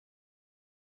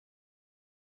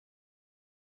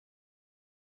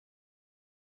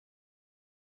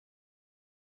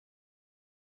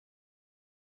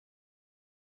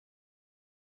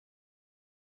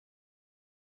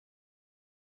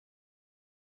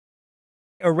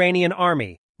Iranian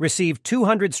army received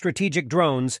 200 strategic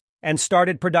drones and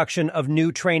started production of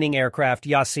new training aircraft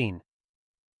Yasin.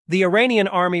 The Iranian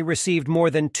army received more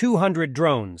than 200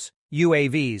 drones,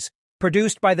 UAVs,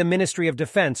 produced by the Ministry of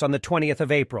Defense on the 20th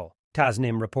of April,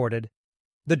 Tasnim reported.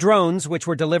 The drones, which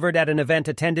were delivered at an event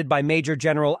attended by Major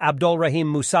General Abdolrahim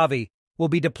Mousavi, will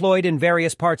be deployed in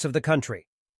various parts of the country.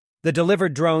 The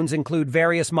delivered drones include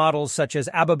various models such as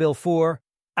Ababil 4,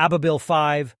 Ababil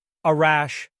 5,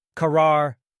 Arash,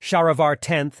 Karar, Shahrivar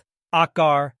 10th,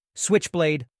 Akbar,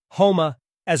 Switchblade, Homa,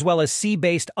 as well as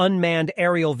sea-based unmanned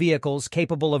aerial vehicles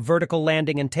capable of vertical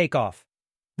landing and takeoff.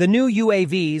 The new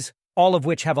UAVs, all of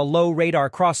which have a low radar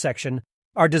cross-section,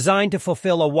 are designed to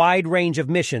fulfill a wide range of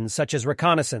missions such as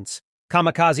reconnaissance,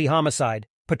 kamikaze homicide,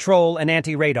 patrol, and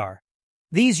anti-radar.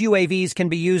 These UAVs can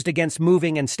be used against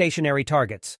moving and stationary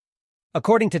targets.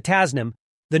 According to Tasnim,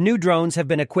 the new drones have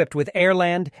been equipped with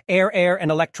air-land, air-air,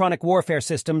 and electronic warfare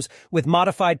systems with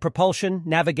modified propulsion,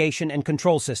 navigation, and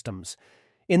control systems.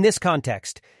 In this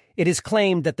context, it is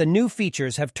claimed that the new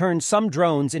features have turned some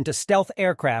drones into stealth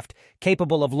aircraft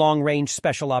capable of long-range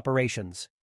special operations.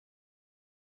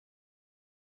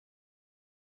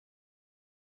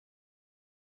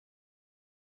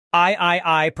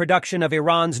 III production of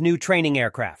Iran's new training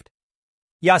aircraft.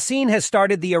 Yasin has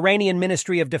started the Iranian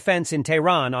Ministry of Defense in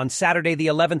Tehran on Saturday the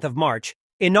 11th of March,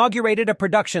 inaugurated a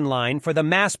production line for the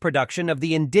mass production of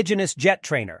the indigenous jet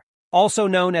trainer, also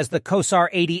known as the Kosar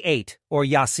 88, or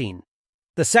Yasin.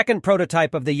 The second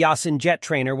prototype of the Yasin jet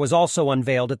trainer was also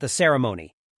unveiled at the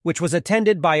ceremony, which was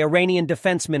attended by Iranian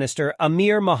Defense Minister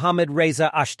Amir Mohammad Reza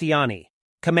Ashtiani,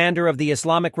 commander of the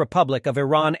Islamic Republic of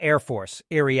Iran Air Force,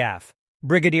 Aircaft,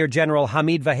 Brigadier General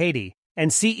Hamid Vahedi, and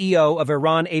CEO of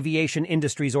Iran Aviation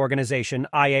Industries Organization,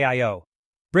 IAIO,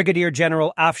 Brigadier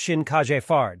General Afshin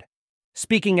Khajehfard.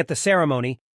 Speaking at the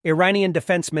ceremony, Iranian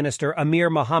Defense Minister Amir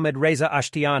Mohammad Reza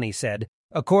Ashtiani said,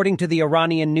 according to the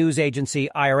Iranian news agency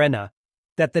IRNA,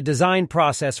 that the design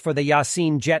process for the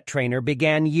Yasin jet trainer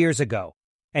began years ago,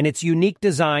 and its unique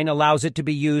design allows it to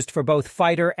be used for both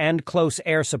fighter and close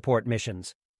air support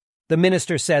missions. The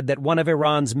minister said that one of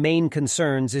Iran's main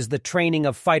concerns is the training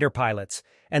of fighter pilots,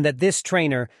 and that this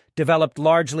trainer, developed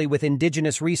largely with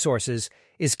indigenous resources,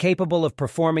 is capable of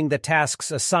performing the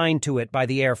tasks assigned to it by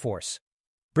the Air Force.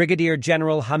 Brigadier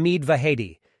General Hamid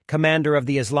Vahedi, commander of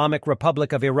the Islamic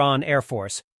Republic of Iran Air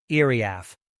Force,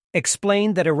 Aircaft,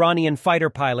 explained that Iranian fighter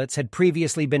pilots had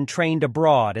previously been trained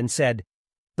abroad and said,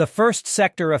 "The first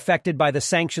sector affected by the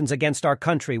sanctions against our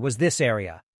country was this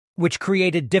area, which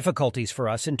created difficulties for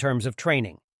us in terms of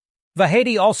training."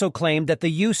 Vahedi also claimed that the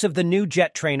use of the new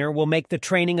jet trainer will make the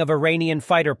training of Iranian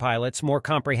fighter pilots more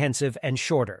comprehensive and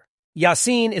shorter.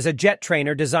 Yasin is a jet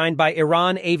trainer designed by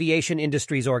Iran Aviation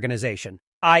Industries Organization,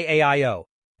 IAIO,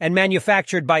 and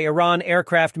manufactured by Iran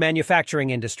Aircraft Manufacturing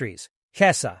Industries,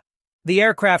 HESA. The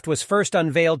aircraft was first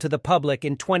unveiled to the public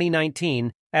in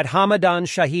 2019 at Hamadan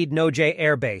Shahid Nojeh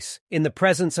Air Base in the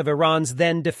presence of Iran's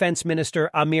then Defense Minister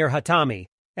Amir Hatami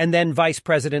and then Vice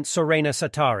President Sorena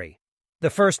Satari. The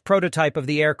first prototype of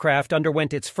the aircraft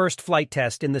underwent its first flight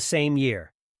test in the same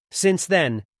year. Since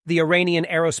then, the Iranian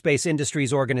Aerospace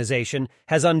Industries Organization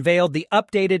has unveiled the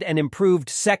updated and improved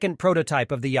second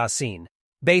prototype of the Yasin,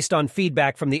 based on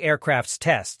feedback from the aircraft's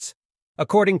tests.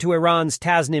 According to Iran's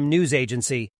Tasnim news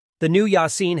agency, the new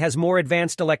Yasin has more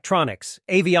advanced electronics,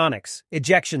 avionics,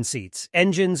 ejection seats,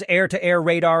 engines, air-to-air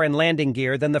radar, and landing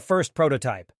gear than the first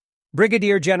prototype.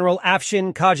 Brigadier General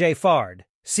Afshin Khajehfard,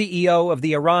 CEO of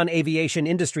the Iran Aviation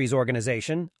Industries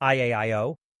Organization,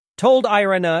 IAIO, told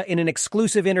IRNA in an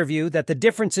exclusive interview that the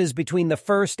differences between the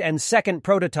first and second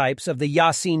prototypes of the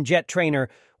Yasin jet trainer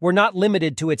were not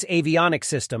limited to its avionics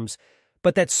systems,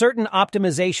 but that certain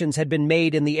optimizations had been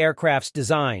made in the aircraft's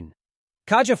design.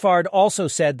 Khajehfard also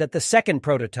said that the second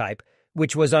prototype,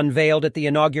 which was unveiled at the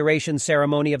inauguration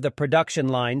ceremony of the production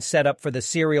line set up for the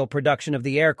serial production of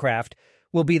the aircraft,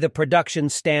 will be the production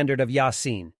standard of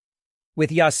Yasin. With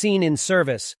Yasin in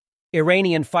service,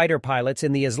 Iranian fighter pilots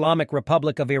in the Islamic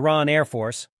Republic of Iran Air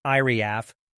Force,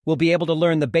 IRIAF, will be able to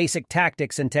learn the basic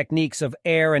tactics and techniques of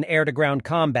air and air-to-ground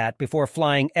combat before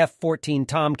flying F-14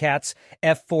 Tomcats,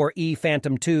 F-4E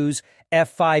Phantom IIs,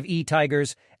 F-5E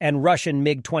Tigers, and Russian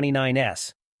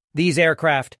MiG-29S. These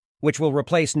aircraft, which will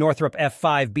replace Northrop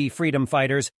F-5B Freedom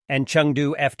Fighters and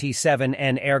Chengdu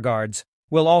FT-7N Air Guards,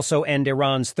 will also end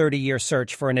Iran's 30-year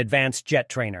search for an advanced jet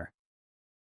trainer.